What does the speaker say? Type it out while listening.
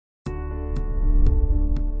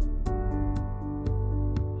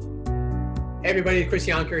Everybody, Chris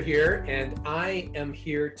Yonker here, and I am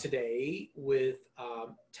here today with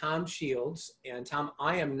Tom Shields. And Tom,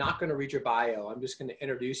 I am not going to read your bio. I'm just going to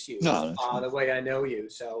introduce you the way I know you.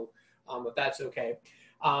 So if that's okay.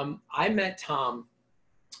 I met Tom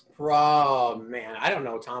from, I don't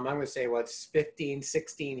know, Tom, I'm going to say what's 15,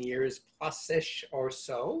 16 years plus-ish or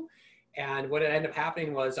so. And what ended up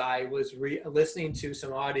happening was I was listening to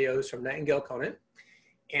some audios from Nightingale Conant.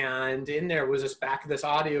 And in there was this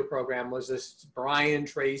audio program was this Brian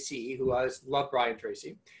Tracy, who I love Brian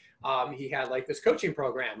Tracy. He had like this coaching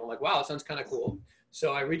program. I'm like, wow, it sounds kind of cool.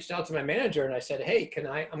 So I reached out to my manager and I said, hey,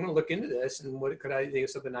 I'm going to look into this, and what could I think of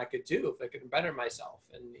something I could do if I could better myself?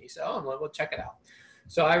 And he said, oh, well, check it out.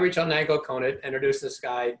 So I reached out to Nightingale Conant, introduced this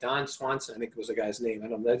guy, Don Swanson, I think was the guy's name. I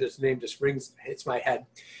don't know, his name just hits my head.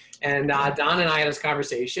 And Don and I had this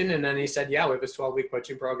conversation, and then he said, yeah, we have this 12-week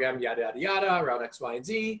coaching program, yada, yada, yada, around X, Y, and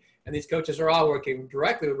Z. And these coaches are all working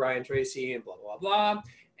directly with Brian Tracy and blah, blah, blah.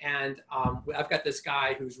 And I've got this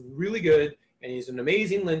guy who's really good, and he's an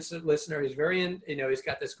amazing listener. He's he's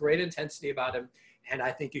got this great intensity about him, and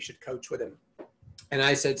I think you should coach with him. And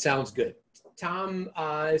I said, sounds good. Tom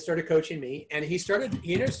started coaching me, and he started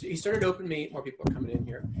opening me. More people are coming in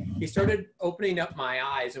here. He started opening up my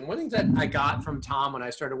eyes. And one thing that I got from Tom when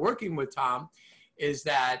I started working with Tom is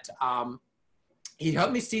that he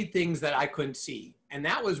helped me see things that I couldn't see, and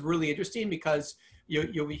that was really interesting because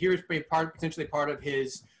you'll hear potentially part of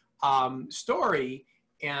his story,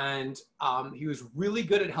 and he was really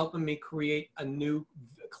good at helping me create a new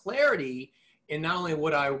clarity in not only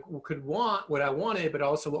what I wanted, but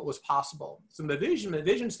also what was possible. So from the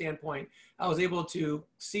vision standpoint, I was able to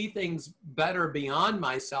see things better beyond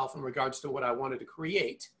myself in regards to what I wanted to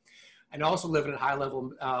create, and also live in a high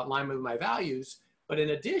level alignment with my values. But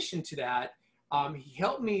in addition to that, he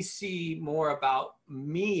helped me see more about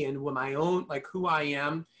me and what my own, like who I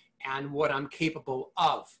am and what I'm capable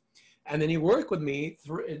of. And then he worked with me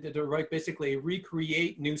to basically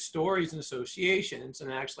recreate new stories and associations.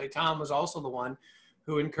 And actually, Tom was also the one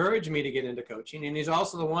who encouraged me to get into coaching. And he's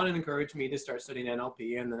also the one who encouraged me to start studying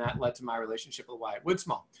NLP. And then that led to my relationship with Wyatt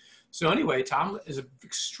Woodsmall. So anyway, Tom is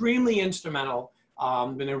extremely instrumental,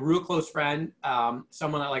 been a real close friend,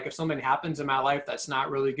 someone that, like, if something happens in my life that's not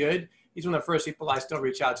really good, he's one of the first people I still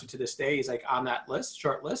reach out to this day. He's like on that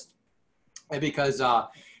short list. And because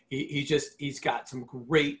he's got some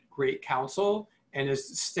great counsel and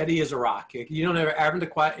is steady as a rock. You don't ever have to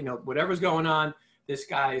quiet, whatever's going on, this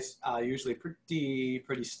guy's usually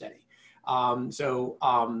pretty steady.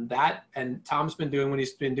 That, and Tom's been doing what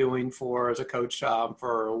he's been doing as a coach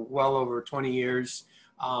for well over 20 years.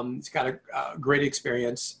 He's got a great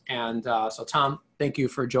experience. And so Tom, thank you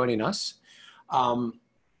for joining us.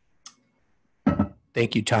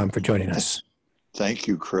 Thank you, Tom, for joining us. Thank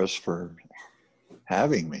you, Chris, for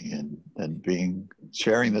having me and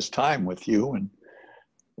sharing this time with you and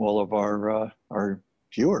all of our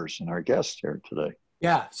viewers and our guests here today.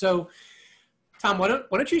 Yeah. So, Tom, why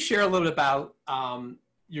don't you share a little bit about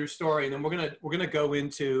your story, and then we're gonna go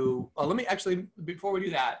into. Let me actually, before we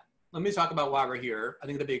do that, let me talk about why we're here. I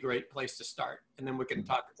think that'd be a great place to start, and then we can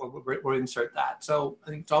talk. We'll insert that. So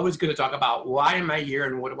I think it's always good to talk about why am I here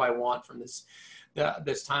and what do I want from this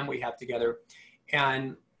time we have together.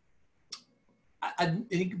 And I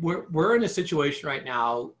think we're in a situation right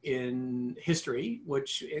now in history,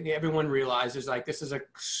 which everyone realizes like this is an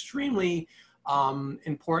extremely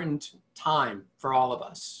important time for all of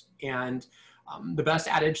us. And the best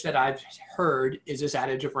adage that I've heard is this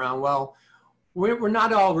adage around, well, we're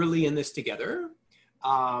not all really in this together.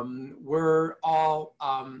 We're all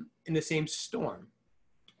in the same storm,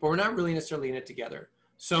 but we're not really necessarily in it together.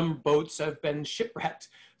 Some boats have been shipwrecked.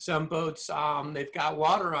 Some boats, they've got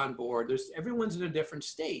water on board. Everyone's in a different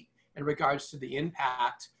state in regards to the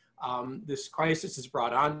impact this crisis has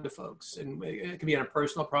brought on to folks. And it can be on a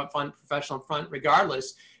personal front, professional front,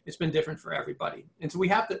 regardless, it's been different for everybody. And so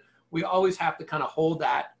we always have to kind of hold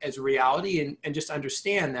that as a reality and just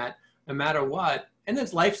understand that no matter what, and then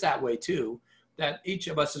life's that way too, that each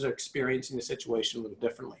of us is experiencing the situation a little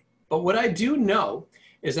differently. But what I do know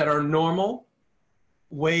is that our normal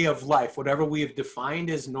way of life, whatever we have defined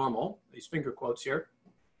as normal, these finger quotes here,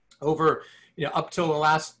 over, up till the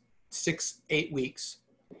last 6-8 weeks,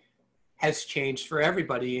 has changed for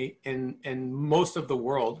everybody in most of the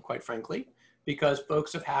world, quite frankly, because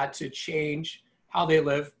folks have had to change how they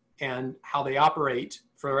live and how they operate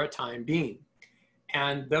for a time being.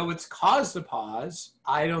 And though it's caused a pause,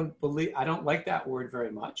 I don't like that word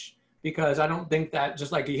very much, because I don't think that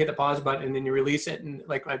just like you hit the pause button and then you release it, and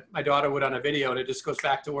like my daughter would on a video, and it just goes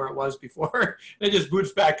back to where it was before, and it just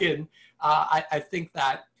boots back in. I think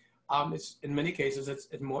that It's in many cases, it's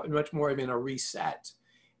much more even a reset.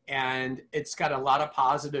 And it's got a lot of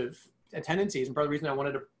positive tendencies. And part of the reason I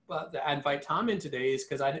wanted to invite Tom in today is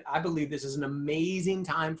because I believe this is an amazing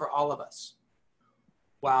time for all of us.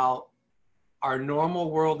 While our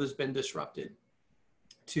normal world has been disrupted,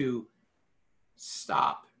 to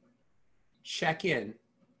stop, check in,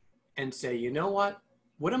 and say, you know what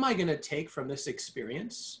am I going to take from this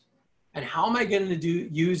experience? And how am I going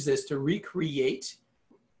to use this to recreate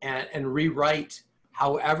and rewrite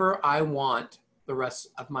however I want the rest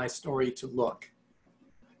of my story to look?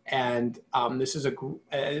 And this is an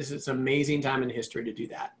amazing time in history to do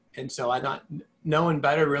that. And so I'm not knowing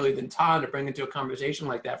better really than Tom to bring into a conversation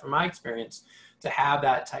like that from my experience to have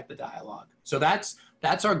that type of dialogue. So that's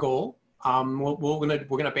our goal.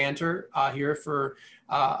 We're gonna banter here for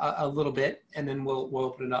a little bit, and then we'll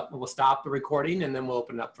open it up. We'll stop the recording, and then we'll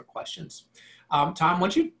open it up for questions. Tom, why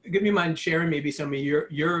don't you give me mind sharing maybe some of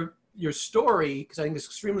your story, because I think it's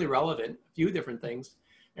extremely relevant. A few different things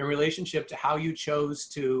in relationship to how you chose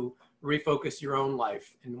to refocus your own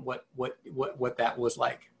life and what that was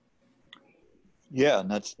like. Yeah,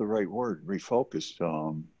 and that's the right word, refocused,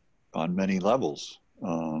 on many levels.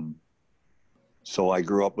 So I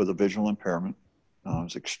grew up with a visual impairment. I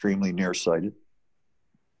was extremely nearsighted,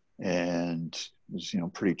 and it was,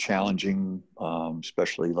 pretty challenging,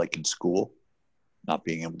 especially like in school, not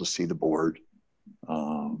being able to see the board.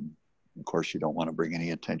 Of course, you don't want to bring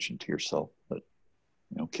any attention to yourself, but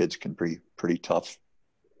kids can be pretty tough.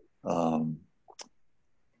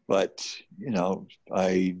 But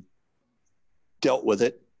I dealt with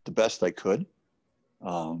it the best I could.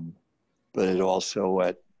 But it also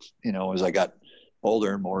as I got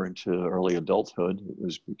older, more into early adulthood,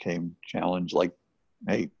 became challenged, like,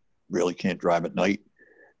 hey, really can't drive at night,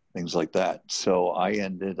 things like that. So I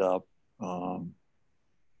ended up,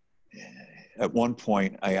 at one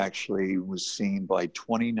point, I actually was seen by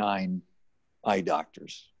 29 eye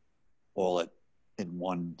doctors, all in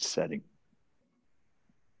one setting.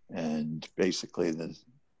 And basically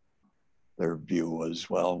their view was,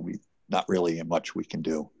 well, not really much we can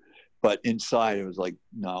do. But inside it was like,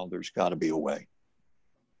 no, there's got to be a way.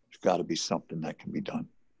 There's got to be something that can be done.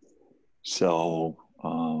 So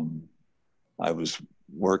I was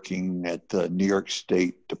working at the New York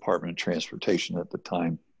State Department of Transportation at the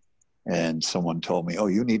time. And someone told me, oh,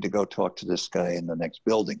 you need to go talk to this guy in the next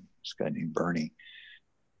building, this guy named Bernie.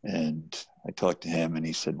 And I talked to him, and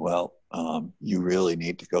he said, well, you really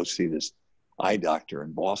need to go see this eye doctor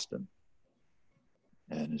in Boston.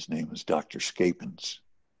 And his name was Dr. Scapins.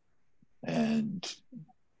 And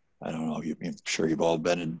I don't know, I'm sure you've all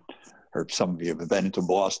or some of you have been into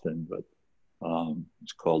Boston, but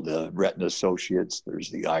it's called Retina Associates. There's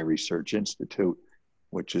the Eye Research Institute,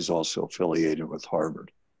 which is also affiliated with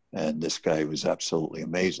Harvard. And this guy was absolutely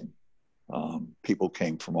amazing. People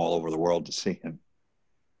came from all over the world to see him.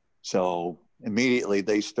 So immediately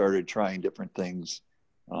they started trying different things,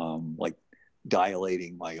 like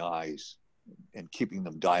dilating my eyes and keeping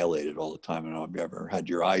them dilated all the time. I don't know if you ever had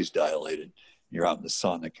your eyes dilated. You're out in the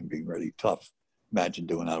sun, it can be really tough. Imagine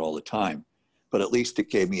doing that all the time. But at least it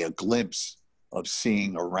gave me a glimpse of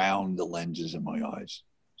seeing around the lenses in my eyes.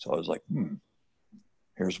 So I was like,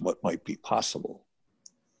 here's what might be possible.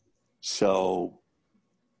 So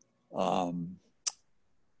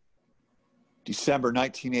December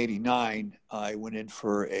 1989, I went in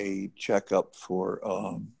for a checkup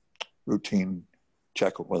for routine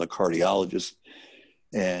checkup with a cardiologist.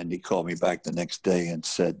 And he called me back the next day and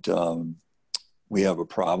said, we have a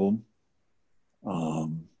problem.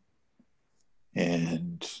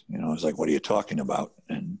 And, I was like, what are you talking about?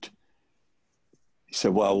 And he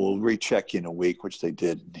said, well, we'll recheck you in a week, which they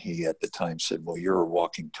did. And he at the time said, well, you're a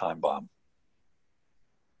walking time bomb.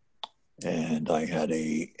 And I had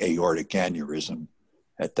a aortic aneurysm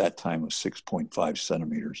at that time of 6.5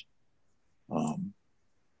 centimeters.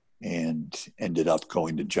 And ended up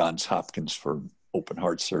going to Johns Hopkins for open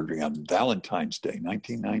heart surgery on Valentine's Day,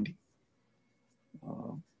 1990.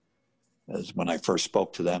 As when I first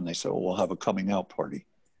spoke to them, they said, well, we'll have a coming out party.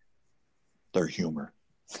 Their humor.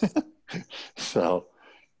 So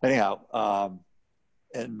anyhow,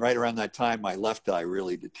 and right around that time, my left eye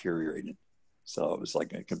really deteriorated. So it was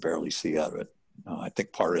like I could barely see out of it. I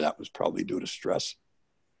think part of that was probably due to stress.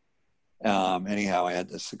 Anyhow, I had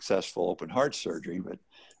the successful open heart surgery, but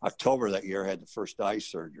October that year, I had the first eye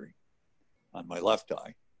surgery on my left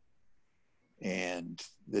eye. And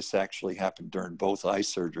this actually happened during both eye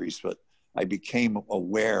surgeries, but I became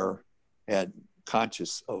aware and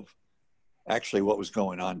conscious of actually what was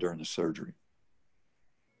going on during the surgery.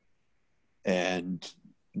 And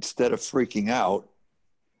instead of freaking out,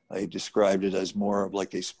 I described it as more of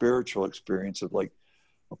like a spiritual experience of like,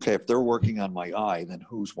 okay, if they're working on my eye, then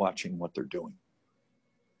who's watching what they're doing?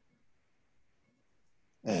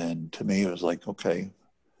 And to me, it was like, okay,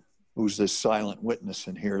 who's this silent witness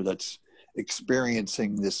in here that's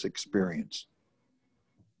experiencing this experience?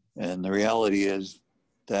 And the reality is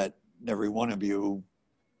that every one of you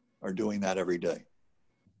are doing that every day,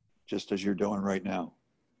 just as you're doing right now.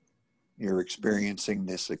 You're experiencing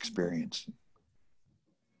this experience.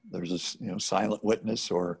 There's a silent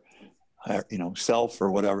witness or self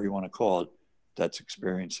or whatever you want to call it that's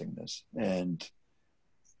experiencing this. And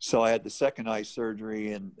so I had the second eye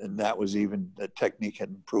surgery, and that was even, the technique had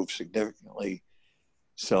improved significantly.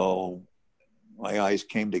 So my eyes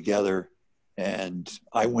came together, and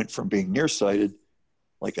I went from being nearsighted,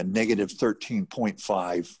 like a negative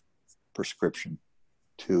 13.5 prescription,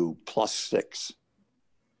 to +6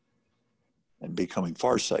 and becoming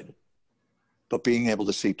farsighted. But being able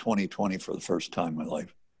to see 20/20 for the first time in my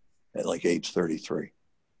life at like age 33.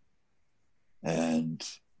 And,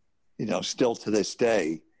 still to this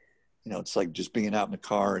day, it's like just being out in the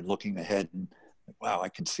car and looking ahead and like, wow, I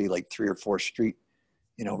can see like 3 or 4 street,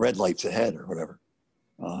 red lights ahead or whatever.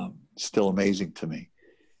 Still amazing to me.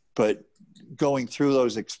 But going through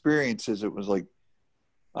those experiences, it was like,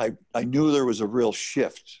 I knew there was a real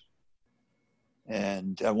shift.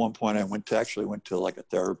 And at one point I went to like a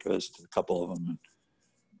therapist, a couple of them, and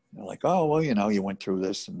they're like, oh, well, you went through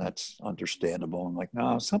this and that's understandable. I'm like,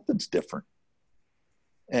 no, something's different.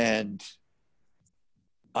 And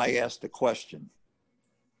I asked the question,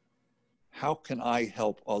 how can I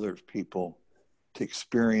help other people to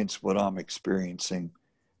experience what I'm experiencing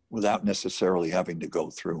without necessarily having to go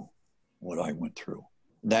through what I went through?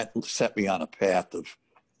 That set me on a path of,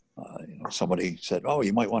 somebody said, oh,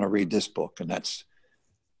 you might want to read this book. And that's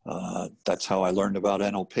how I learned about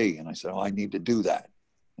NLP. And I said, oh, I need to do that.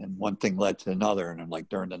 And one thing led to another. And I'm like,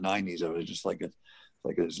 during the 90s, it was just like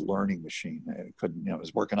this learning machine. I couldn't, I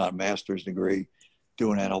was working on a master's degree,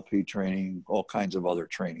 doing NLP training, all kinds of other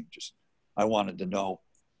training. Just, I wanted to know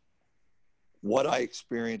what I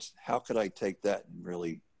experienced, how could I take that and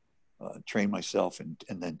really train myself and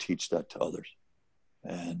then teach that to others.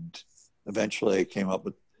 And eventually I came up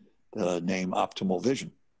with the name Optimal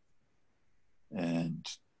Vision. And,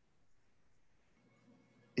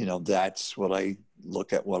 that's what I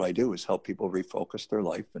look at. What I do is help people refocus their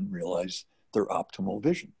life and realize their optimal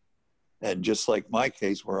vision. And just like my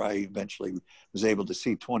case, where I eventually was able to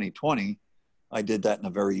see 20/20, I did that in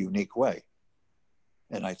a very unique way.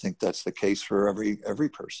 And I think that's the case for every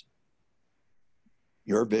person.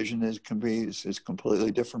 Your vision is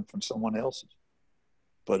completely different from someone else's.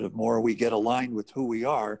 But the more we get aligned with who we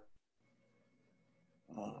are,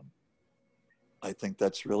 I think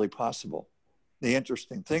that's really possible. The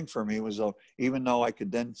interesting thing for me was, even though I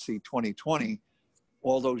could then see 20/20,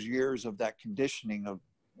 all those years of that conditioning of,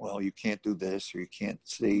 well, you can't do this, or you can't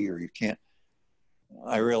see, or you can't,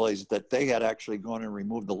 I realized that they had actually gone and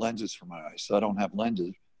removed the lenses from my eyes. So I don't have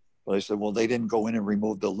lenses. But I said, well, they didn't go in and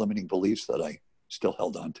remove the limiting beliefs that I still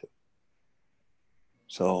held on to.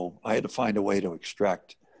 So I had to find a way to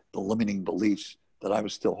extract the limiting beliefs that I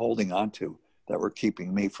was still holding on to that were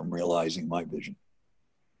keeping me from realizing my vision.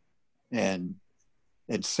 And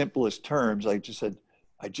in simplest terms, I just said,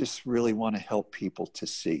 I just really want to help people to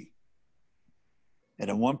see. And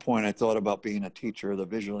at one point I thought about being a teacher of the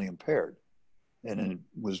visually impaired, and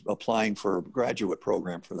was applying for a graduate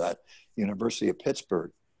program for that, University of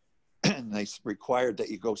Pittsburgh. And they required that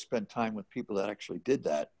you go spend time with people that actually did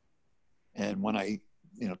that. And when I,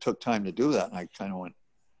 took time to do that, and I kind of went,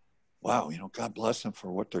 wow, God bless them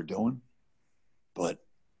for what they're doing, but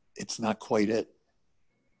it's not quite it.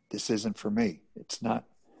 This isn't for me. It's not,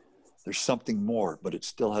 there's something more, but it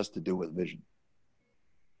still has to do with vision.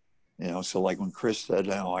 So like when Chris said,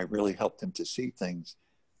 I really helped him to see things,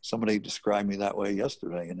 somebody described me that way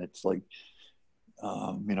yesterday. And it's like,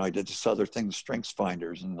 I did this other thing, the Strengths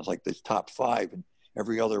Finders, and it was like the top 5, and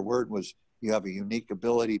every other word was, you have a unique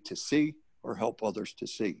ability to see or help others to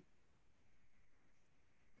see.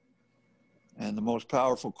 And the most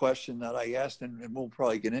powerful question that I asked, and we'll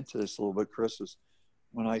probably get into this a little bit, Chris, is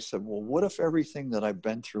when I said, well, what if everything that I've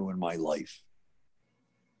been through in my life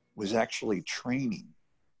was actually training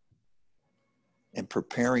and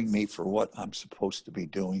preparing me for what I'm supposed to be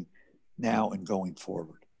doing now and going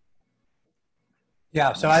forward?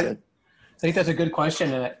 Yeah, so I think that's a good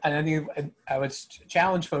question. And I think I would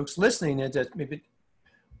challenge folks listening is that maybe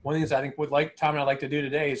one of the things I think Tom and I'd like to do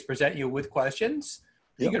today is present you with questions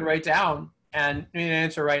you can write down and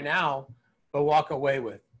answer right now, but walk away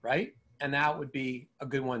with, right? And that would be a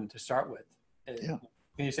good one to start with. Yeah.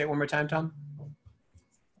 Can you say it one more time, Tom?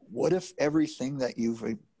 what if everything that you've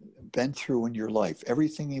been through in your life,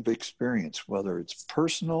 everything you've experienced, whether it's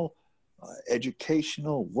personal,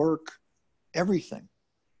 educational, work, everything,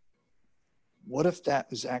 what if that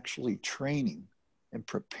is actually training and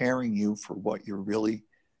preparing you for what you're really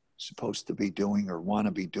supposed to be doing or want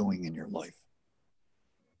to be doing in your life?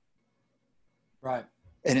 Right.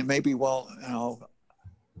 And it may be, well,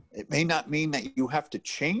 it may not mean that you have to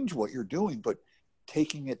change what you're doing, but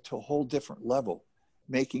taking it to a whole different level,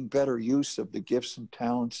 making better use of the gifts and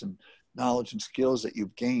talents and knowledge and skills that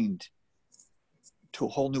you've gained to a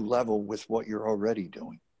whole new level with what you're already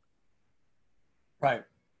doing. Right.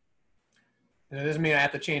 And it doesn't mean I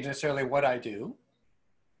have to change necessarily what I do,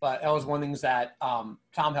 but that was one of the things that Tom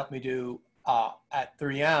helped me do at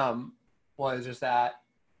 3M was just that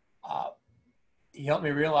he helped me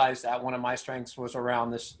realize that one of my strengths was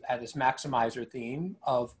around this maximizer theme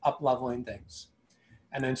of up-leveling things.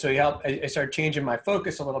 And then so I started changing my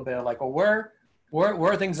focus a little bit, like, well, where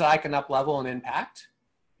are things that I can up-level and impact?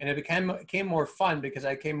 And it became more fun because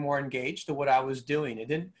I became more engaged to what I was doing.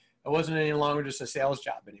 It wasn't any longer just a sales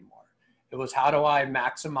job anymore. It was, how do I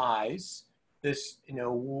maximize this,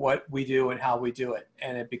 what we do and how we do it?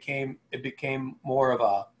 And it became more of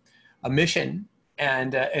a mission,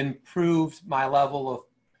 and improved my level of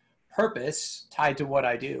purpose tied to what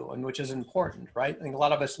I do, and which is important, right? I think a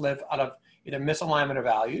lot of us live out of either misalignment of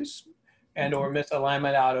values and or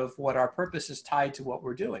misalignment out of what our purpose is tied to what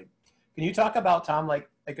we're doing. Can you talk about, Tom,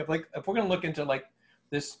 if we're going to look into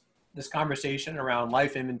this conversation around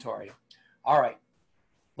life inventory? All right,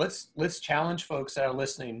 let's challenge folks that are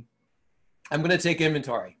listening. I'm going to take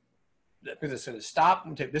inventory. Because it's going to stop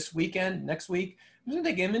and take this weekend, next week. I'm going to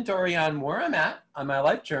take inventory on where I'm at on my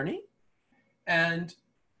life journey, and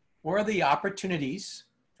where are the opportunities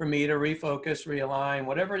for me to refocus, realign,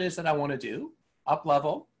 whatever it is that I want to do, up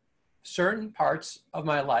level certain parts of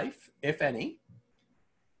my life, if any,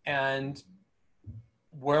 and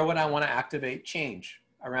where would I want to activate change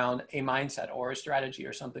around a mindset or a strategy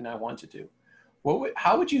or something I want to do?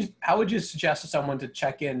 How would you suggest to someone to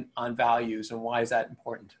check in on values, and why is that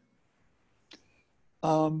important?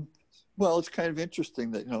 Well, it's kind of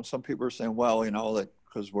interesting that, some people are saying, well, that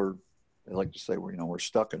because they like to say we're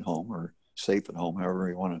stuck at home or safe at home, however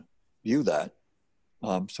you want to view that.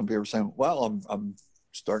 Some people are saying, well, I'm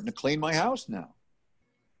starting to clean my house now.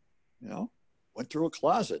 Went through a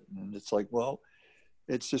closet, and it's like, well,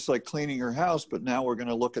 it's just like cleaning your house, but now we're going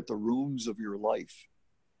to look at the rooms of your life.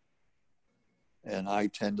 And I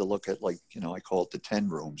tend to look at I call it the 10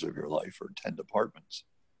 rooms of your life, or 10 departments.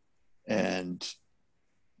 And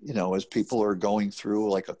as people are going through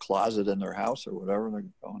like a closet in their house or whatever, they're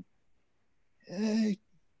going, hey,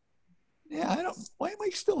 yeah, why am I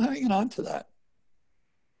still hanging on to that?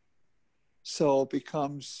 So it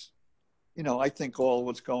becomes, I think all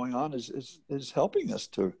what's going on is helping us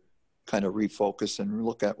to kind of refocus and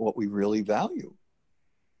look at what we really value.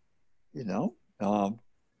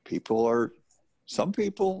 Some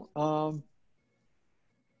people, and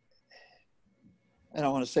I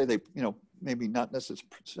want to say they, maybe not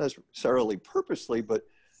necessarily purposely, but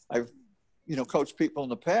I've, coached people in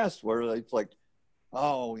the past where it's like,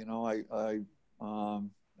 oh, I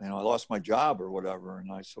lost my job or whatever.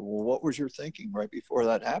 And I said, well, what was your thinking right before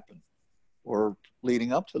that happened or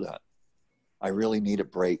leading up to that? I really need a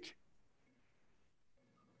break.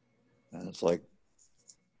 And it's like,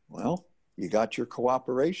 well, you got your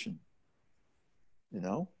cooperation,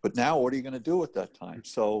 but now what are you going to do at that time?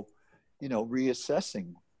 So,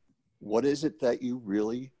 reassessing, what is it that you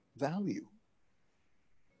really value?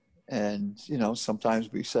 And,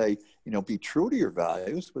 sometimes we say, be true to your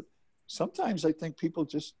values, but sometimes I think people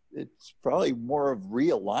it's probably more of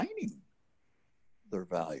realigning their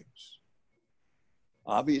values.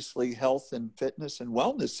 Obviously, health and fitness and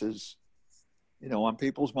wellness is, on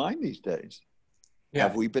people's mind these days. Yeah.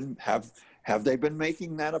 Have they been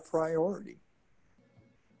making that a priority?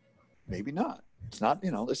 Maybe not. It's not,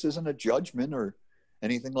 this isn't a judgment or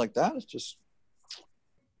anything like that. It's just,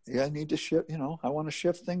 I need to shift, I want to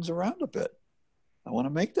shift things around a bit. I want to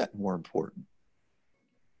make that more important.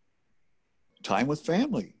 Time with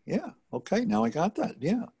family. Yeah. Okay. Now I got that.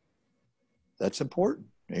 Yeah. That's important.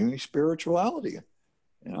 Maybe spirituality,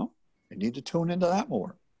 I need to tune into that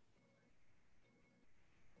more.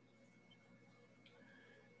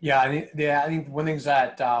 Yeah. I think one of the things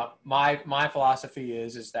that my philosophy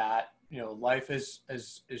is that, life is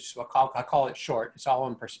I call it short. It's all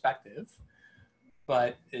in perspective,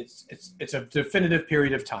 but it's a definitive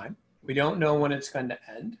period of time. We don't know when it's going to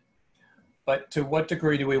end, but to what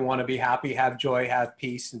degree do we want to be happy, have joy, have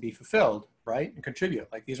peace, and be fulfilled, right? And contribute.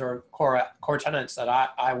 Like, these are core tenets that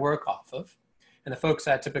I work off of. And the folks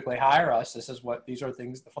that typically hire us, these are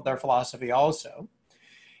things, their philosophy also.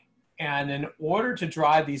 And in order to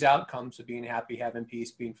drive these outcomes of being happy, having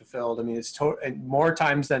peace, being fulfilled, I mean, and more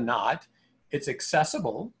times than not, it's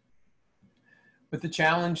accessible. But the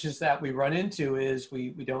challenges that we run into is we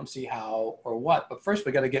don't see how or what. But first,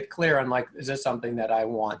 we got to get clear on, like, is this something that I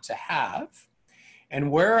want to have? And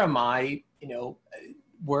where am I,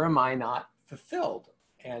 where am I not fulfilled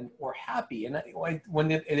or happy? And when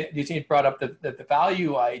you brought up the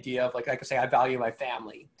value idea of, like I say, I value my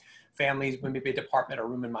family. Families would be a department or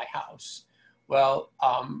room in my house. Well,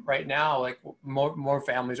 right now, like more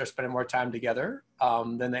families are spending more time together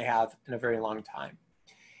than they have in a very long time.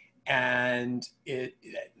 And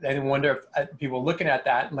I wonder if people looking at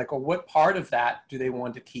that and like, well, what part of that do they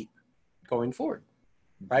want to keep going forward,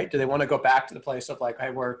 right? Do they want to go back to the place of like,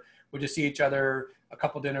 hey, we just see each other a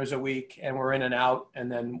couple dinners a week and we're in and out and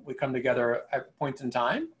then we come together at points in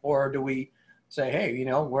time? Or do we say, hey,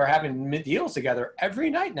 we're having deals together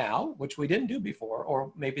every night now, which we didn't do before,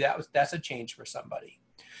 or maybe that's a change for somebody.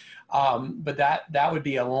 But that would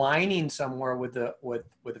be aligning somewhere with the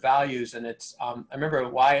values. And it's I remember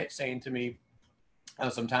Wyatt saying to me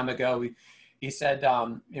some time ago, he said,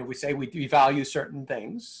 we say we value certain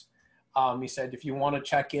things. He said, if you want to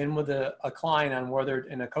check in with a client on where they're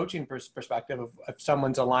in a coaching perspective of if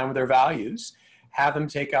someone's aligned with their values, have them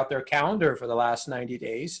take out their calendar for the last 90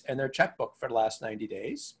 days and their checkbook for the last 90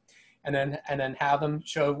 days. And then have them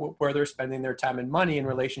show where they're spending their time and money in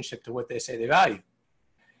relationship to what they say they value.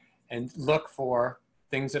 And look for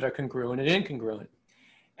things that are congruent and incongruent.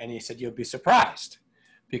 And he said, you'll be surprised,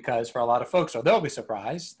 because for a lot of folks, or they'll be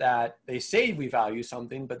surprised that they say we value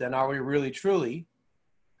something, but then are we really truly,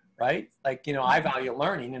 right? Like, I value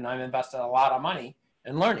learning and I've invested a lot of money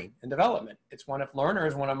in learning and development. It's one of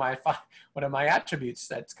my attributes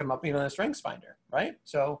that's come up in the Strengths Finder, right?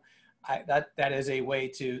 So that is a way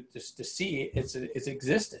to see its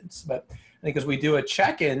existence. But I think as we do a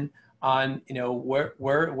check-in on,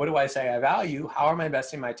 what do I say I value? How am I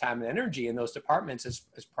investing my time and energy in those departments is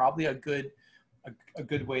probably a good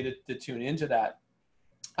way to tune into that.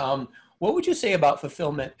 What would you say about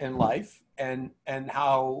fulfillment in life and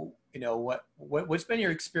how, what's been your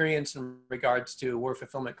experience in regards to where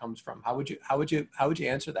fulfillment comes from? How would you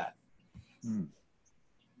answer that?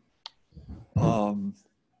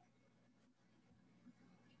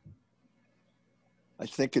 I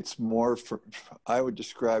think it's more I would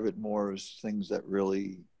describe it more as things that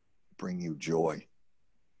really bring you joy.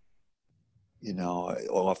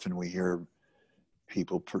 Often we hear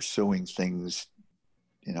people pursuing things,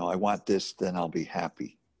 I want this, then I'll be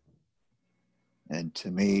happy. And to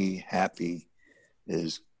me, happy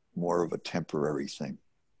is more of a temporary thing.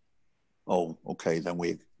 Oh, okay, then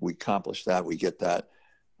we accomplish that, we get that,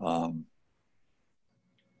 and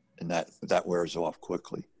that wears off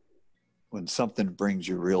quickly. When something brings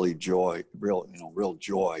you really joy, real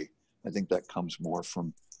joy, I think that comes more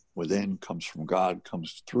from within, comes from God,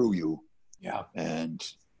 comes through you. Yeah. And,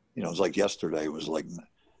 it was like yesterday, it was like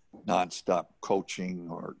nonstop coaching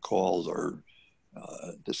or calls or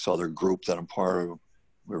this other group that I'm part of,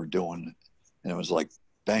 we were doing, and it was like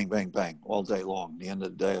bang, bang, bang all day long. At the end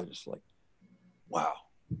of the day, I was just like, wow,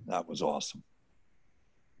 that was awesome.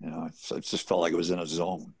 It just felt like it was in a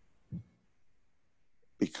zone,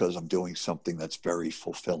 because I'm doing something that's very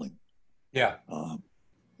fulfilling. Yeah.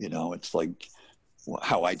 It's like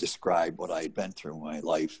how I described what I had been through in my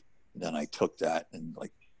life. And then I took that and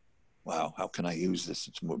like, wow, how can I use this?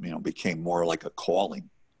 It's, became more like a calling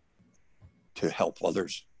to help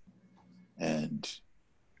others. And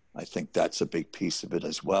I think that's a big piece of it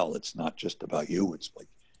as well. It's not just about you. It's like,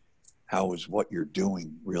 how is what you're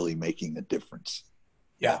doing really making a difference?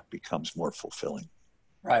 Yeah. That becomes more fulfilling.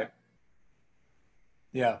 Right.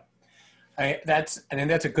 Yeah. I think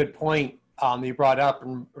that's a good point you brought up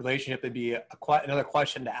in relationship. It'd be another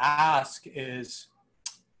question to ask is,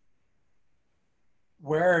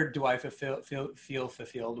 where do I feel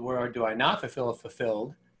fulfilled? Where do I not feel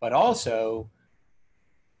fulfilled? But also,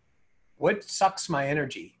 what sucks my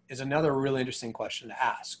energy is another really interesting question to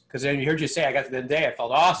ask. Because then you heard you say, I got to the end of the day, I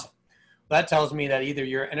felt awesome. That tells me that either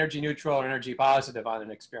you're energy neutral or energy positive on an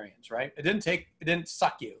experience, right? It didn't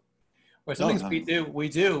suck you. Where some things we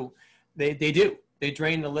do, they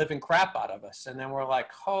drain the living crap out of us. And then we're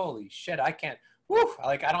like, holy shit, I can't,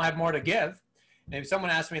 I don't have more to give. And if someone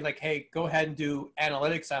asked me like, hey, go ahead and do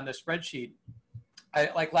analytics on this spreadsheet.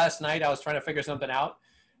 Like last night, I was trying to figure something out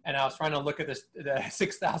and I was trying to look at the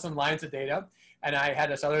 6,000 lines of data. And I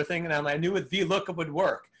had this other thing and I knew with VLOOKUP would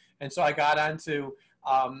work. And so I got onto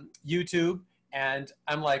YouTube and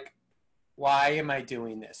I'm like, why am I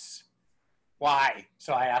doing this? Why?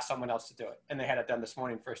 So I asked someone else to do it, and they had it done this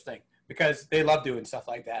morning first thing, because they love doing stuff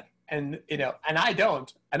like that. And, you know, and I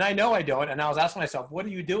don't, and I know I don't. And I was asking myself, what are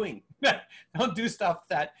you doing? Don't do stuff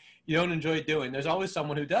that you don't enjoy doing. There's always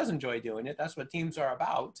someone who does enjoy doing it. That's what teams are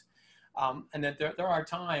about. And that there are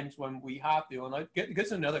times when we have to, and like, this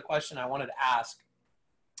is another question I wanted to ask.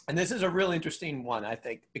 And this is a really interesting one, I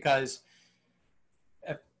think, because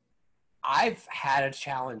I've had a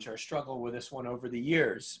challenge or struggle with this one over the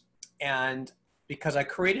years. And because I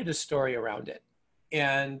created a story around it.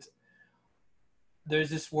 And there's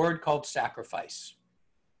this word called sacrifice.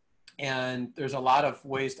 And there's a lot of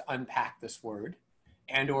ways to unpack this word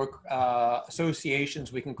and or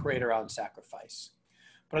associations we can create around sacrifice.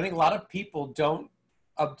 But I think a lot of people don't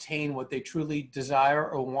obtain what they truly desire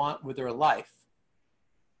or want with their life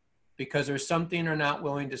because there's something they're not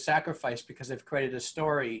willing to sacrifice because they've created a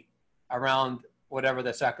story around whatever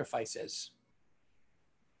the sacrifice is.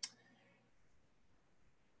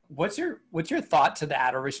 What's your thought to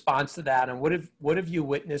that or response to that? And what have you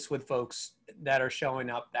witnessed with folks that are showing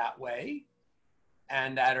up that way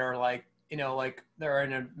and that are like, you know, like they're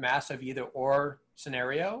in a massive either or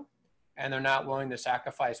scenario and they're not willing to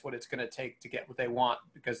sacrifice what it's going to take to get what they want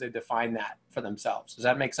because they define that for themselves. Does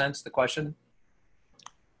that make sense, the question?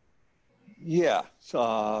 Yeah.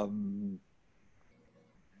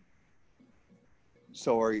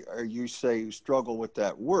 So are you say you struggle with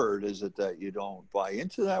that word? Is it that you don't buy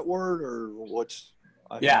into that word or what's?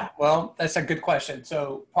 Yeah, well, that's a good question.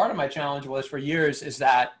 So part of my challenge was for years is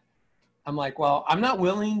that I'm like, well, I'm not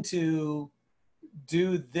willing to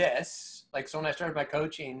do this. Like, so when I started my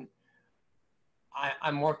coaching,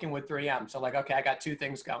 I'm working with 3M. So like, okay, I got two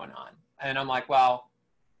things going on. And I'm like, well,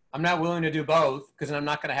 I'm not willing to do both because I'm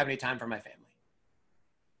not going to have any time for my family.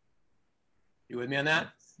 You with me on that?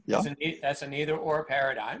 Yeah. That's an either or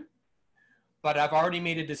paradigm. But I've already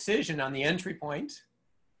made a decision on the entry point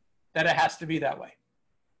that it has to be that way.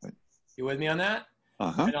 Right. You with me on that?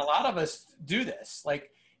 Uh-huh. And a lot of us do this.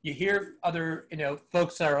 Like you hear other, you know,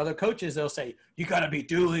 folks or other coaches, they'll say, you got to be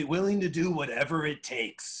willing to do whatever it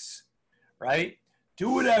takes, right? Do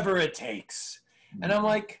whatever it takes. And I'm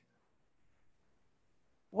like,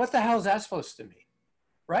 what the hell is that supposed to mean?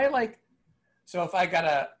 Right? Like, so if I got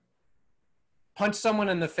to punch someone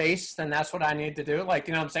in the face, then that's what I need to do. Like,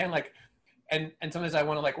 you know what I'm saying? Like, and sometimes I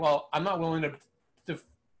want to like, well, I'm not willing to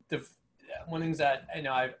one of the things that, you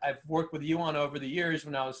know, I've worked with you on over the years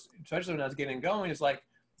especially when I was getting going is like,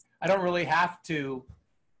 I don't really have to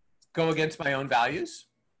go against my own values.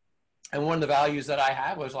 And one of the values that I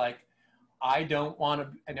have was like, I don't want to,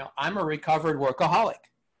 you know, I'm a recovered workaholic.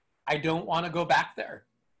 I don't want to go back there.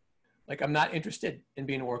 Like, I'm not interested in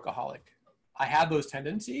being a workaholic. I have those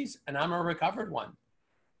tendencies and I'm a recovered one,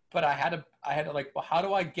 but I had to like, well, how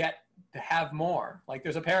do I get to have more? Like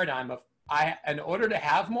there's a paradigm of in order to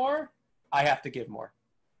have more, I have to give more.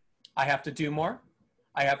 I have to do more.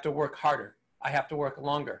 I have to work harder. I have to work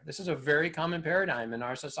longer. This is a very common paradigm in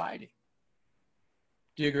our society.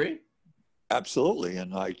 Do you agree? Absolutely.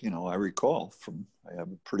 And I recall I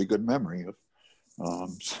have a pretty good memory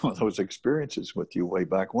of some of those experiences with you way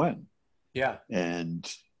back when. Yeah.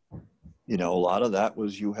 And you know, a lot of that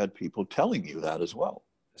was you had people telling you that as well.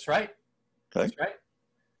 That's right. Okay. That's right.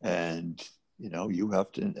 And, you know, you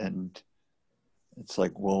have to, and it's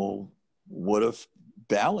like, well, what if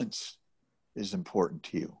balance is important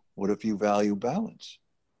to you? What if you value balance?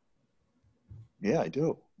 Yeah, I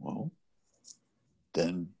do. Well,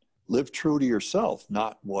 then live true to yourself,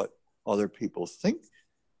 not what other people think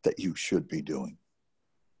that you should be doing.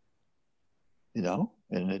 You know,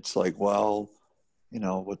 and it's like, well, you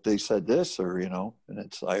know, what they said this, or, you know,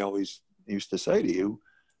 and I always used to say to you,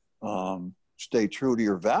 stay true to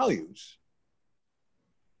your values,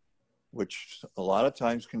 which a lot of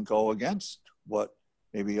times can go against what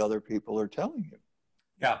maybe other people are telling you.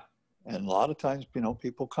 Yeah. And a lot of times, you know,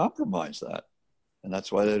 people compromise that. And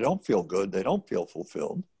that's why they don't feel good. They don't feel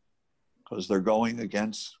fulfilled because they're going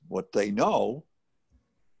against what they know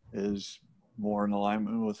is more in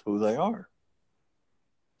alignment with who they are.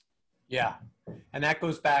 Yeah. And that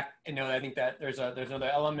goes back, you know, I think that there's another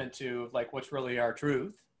element to like what's really our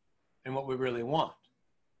truth and what we really want.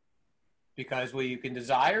 Because where you can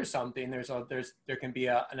desire something, there can be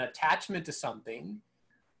an attachment to something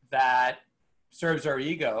that serves our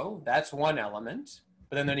ego. That's one element.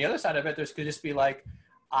 But then on the other side of it, there could just be like,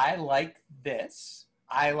 I like this.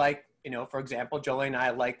 I like, you know, for example, Jolie and I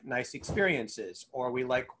like nice experiences, or we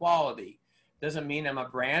like quality. Doesn't mean I'm a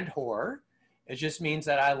brand whore. It just means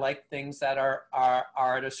that I like things that are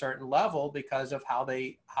at a certain level because of how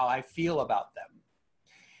I feel about them.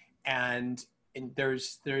 And and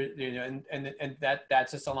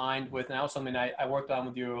that's just aligned with now something I worked on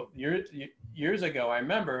with you years ago. I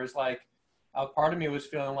remember it's like a part of me was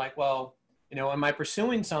feeling like, well, am I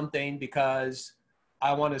pursuing something because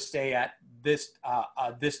I want to stay at this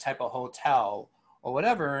type of hotel or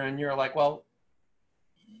whatever? And you're like, well,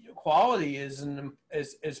 quality is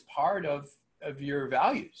part of your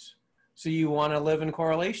values, so you want to live in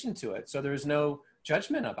correlation to it. So there's no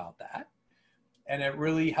judgment about that. And it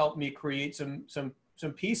really helped me create some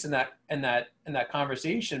peace in that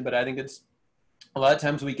conversation. But I think it's a lot of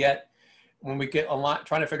times when we get a lot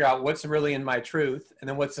trying to figure out what's really in my truth, and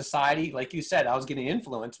then what society, like you said, I was getting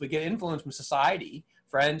influence. We get influence from society,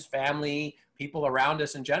 friends, family, people around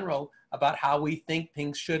us in general, about how we think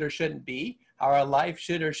things should or shouldn't be, how our life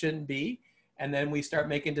should or shouldn't be. And then we start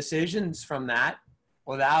making decisions from that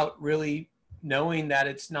without really knowing that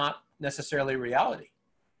it's not necessarily reality.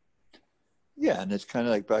 Yeah, and it's kind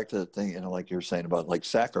of like back to the thing, like you're saying about like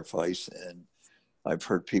sacrifice. And I've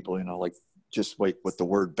heard people, like just wait with the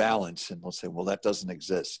word balance, and they'll say, well, that doesn't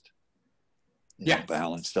exist.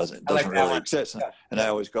 Balance doesn't really exist. Yeah. And I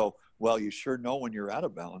always go, well, you sure know when you're out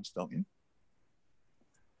of balance, don't you?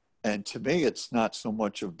 And to me, it's not so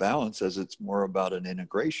much of balance as it's more about an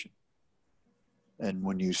integration. And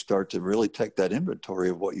when you start to really take that inventory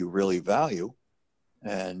of what you really value,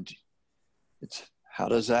 and it's how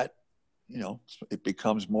does that, it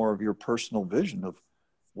becomes more of your personal vision of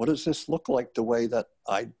what does this look like the way that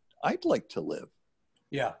I'd like to live.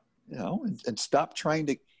 Yeah. And stop trying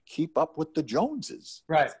to keep up with the Joneses.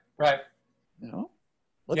 Right. Let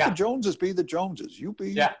the Joneses be the Joneses. You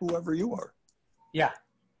be whoever you are. Yeah.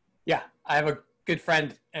 Yeah. I have a good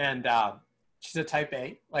friend, and she's a type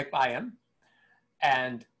A, like I am.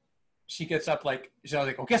 And she gets up she's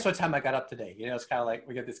like, well, guess what time I got up today? It's kind of like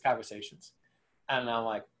we get these conversations. And I'm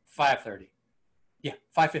like, 5:30. Yeah,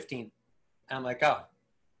 5:15. And I'm like, oh,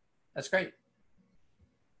 that's great.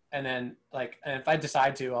 And then and if I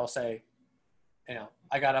decide to, I'll say,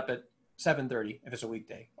 I got up at 7:30 if it's a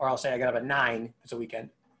weekday, or I'll say I got up at 9 if it's a weekend.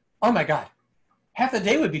 Oh my God, half the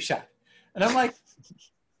day would be shot. And I'm like,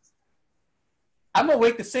 I'm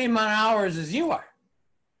awake the same amount of hours as you are.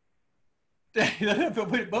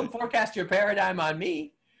 Don't forecast your paradigm on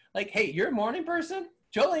me. Like, hey, you're a morning person.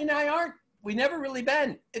 Jolie and I aren't. We never really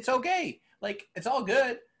been. It's okay. It's all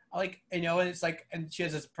good. And it's like, and she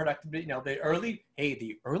has this productive, the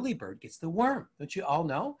early bird gets the worm. Don't you all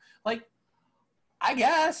know? I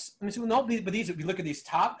guess. I mean, so no, but if you look at these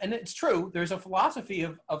top, and it's true, there's a philosophy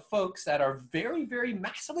of folks that are very, very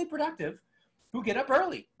massively productive who get up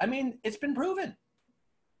early. I mean, it's been proven.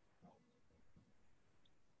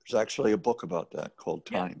 There's actually a book about that called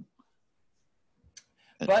Time.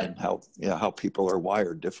 And how people are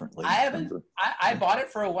wired differently. I bought it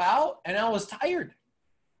for a while, and I was tired.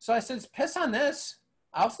 So I said, piss on this.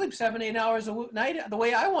 I'll sleep 7-8 hours a night the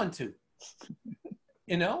way I want to.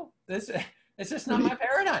 It's just not my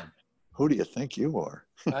paradigm. Who do you think you are?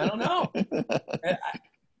 I don't know. It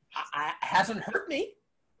hasn't hurt me.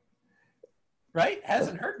 Right?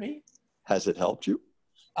 Hasn't hurt me. Has it helped you?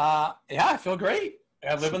 Yeah, I feel great.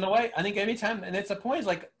 I live in the way. I think anytime, and it's a point,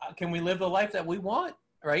 can we live the life that we want?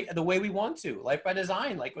 Right? The way we want to, life by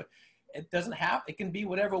design. It can be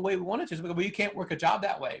whatever way we want it to. Well, you can't work a job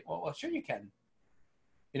that way. Well, sure you can.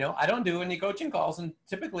 I don't do any coaching calls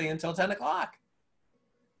typically until 10 o'clock.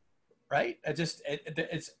 Right?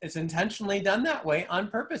 It's intentionally done that way on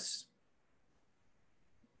purpose.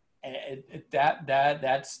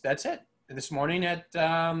 That's it. This morning at,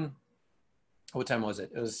 what time was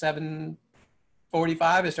it? It was 7:45.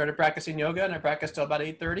 I started practicing yoga, and I practiced till about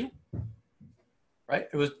 8:30. Right?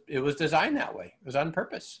 It was designed that way. It was on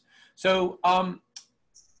purpose. So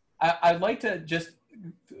I'd like to just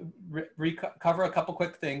cover a couple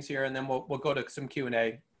quick things here, and then we'll go to some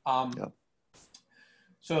Q&A.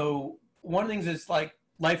 So one of the things is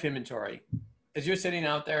life inventory. As you're sitting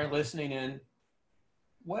out there listening in,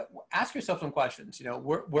 ask yourself some questions.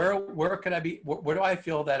 Where could I be? Where do I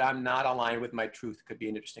feel that I'm not aligned with my truth? Could be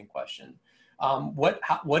an interesting question. What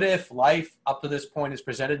if life up to this point has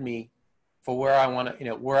presented me for where I want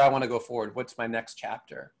to go forward? What's my next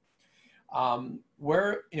chapter? One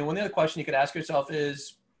other question you could ask yourself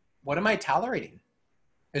is, what am I tolerating?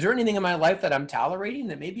 Is there anything in my life that I'm tolerating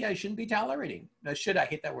that maybe I shouldn't be tolerating? I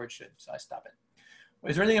hate that word should, so I stop it.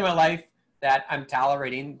 Is there anything in my life that I'm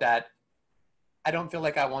tolerating that I don't feel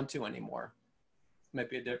like I want to anymore? Might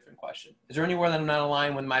be a different question. Is there anywhere that I'm not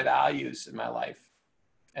aligned with my values in my life?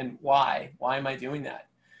 And why? Why am I doing that?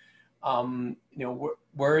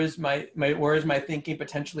 Where is my thinking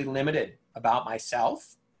potentially limited about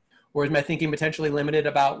myself Or is my thinking potentially limited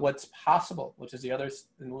about what's possible, which is the other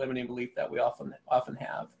limiting belief that we often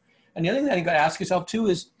have. And the other thing that you got to ask yourself too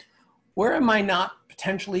is, where am I not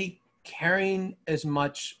potentially caring as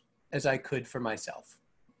much as I could for myself?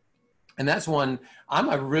 And that's one. My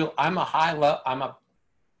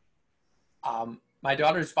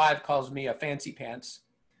daughter's 5 calls me a fancy pants,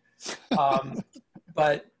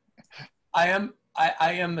 but I am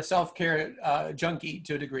a self-care junkie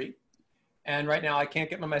to a degree. And right now I can't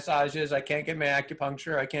get my massages, I can't get my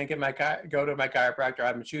acupuncture, I can't get go to my chiropractor.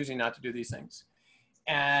 I'm choosing not to do these things.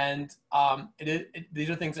 And these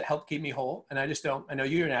are things that help keep me whole. And I just don't. I know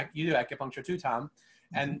you do acupuncture too, Tom.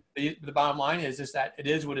 And the bottom line is that it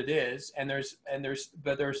is what it is. And there's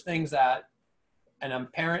things that, and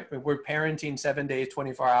we're parenting 7 days,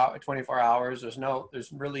 24 hours.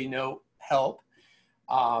 There's really no help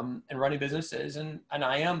in running businesses. And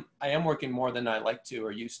I am working more than I like to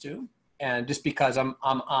or used to. And just because I'm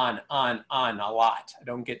on a lot, I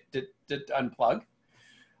don't get to unplug.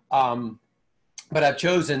 But I've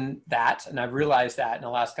chosen that, and I've realized that in the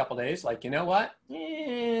last couple of days, like, you know what?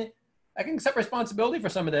 I can accept responsibility for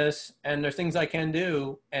some of this, and there's things I can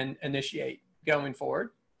do and initiate going forward,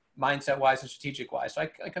 mindset-wise and strategic-wise. So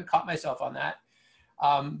I can caught myself on that.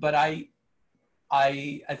 But I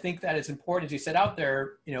think that it's important, as you said out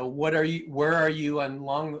there, where are you on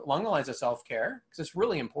along the lines of self-care? Because it's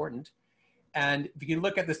really important. And if you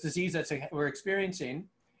look at this disease that we're experiencing,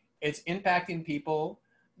 it's impacting people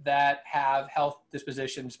that have health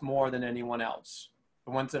dispositions more than anyone else.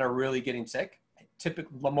 The ones that are really getting sick,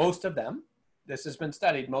 typically, most of them, this has been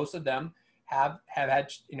studied, most of them have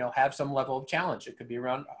had, some level of challenge. It could be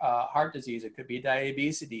around heart disease. It could be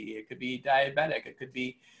diabetes. It could be diabetic. It could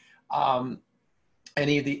be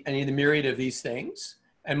any of the myriad of these things.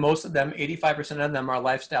 And most of them, 85% of them are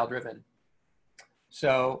lifestyle driven.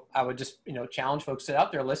 So I would just, challenge folks to sit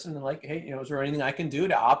out there, listen, and like, hey, is there anything I can do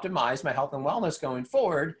to optimize my health and wellness going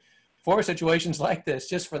forward for situations like this?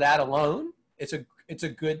 Just for that alone, it's a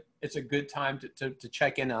good time to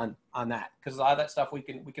check in on that, because a lot of that stuff we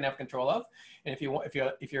can have control of. And if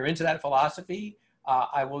you're into that philosophy,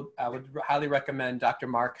 I would highly recommend Dr.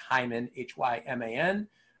 Mark Hyman, Hyman.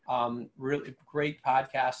 Really great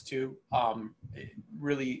podcast too.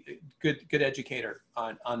 Really good educator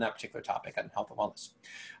on that particular topic on health and wellness.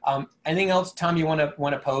 Anything else, Tom, you want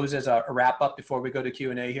to pose as a wrap up before we go to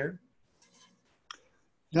Q&A here?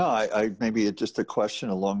 No, I maybe it's just a question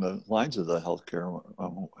along the lines of the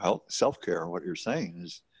self-care. What you're saying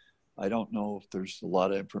is, I don't know if there's a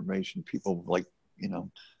lot of information people like,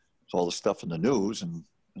 all the stuff in the news, and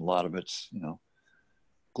a lot of it's,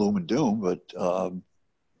 gloom and doom, but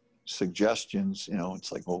suggestions,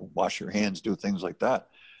 it's like, well, wash your hands, do things like that.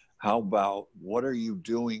 How about, what are you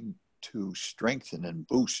doing to strengthen and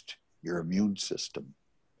boost your immune system?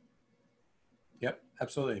 Yep,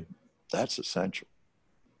 absolutely. That's essential.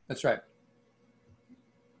 That's right.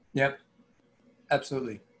 Yep,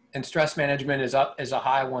 absolutely. And stress management is a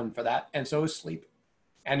high one for that, and so is sleep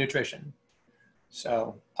and nutrition.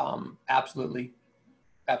 So absolutely.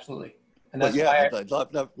 And that's why I'd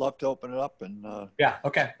love to open it up. And yeah,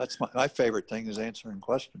 okay. That's my favorite thing, is answering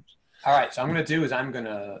questions. All right, so I'm going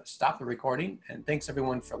to stop the recording, and thanks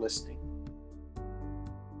everyone for listening.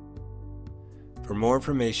 For more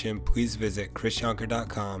information, please visit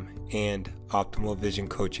chrisyonker.com and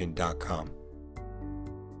optimalvisioncoaching.com.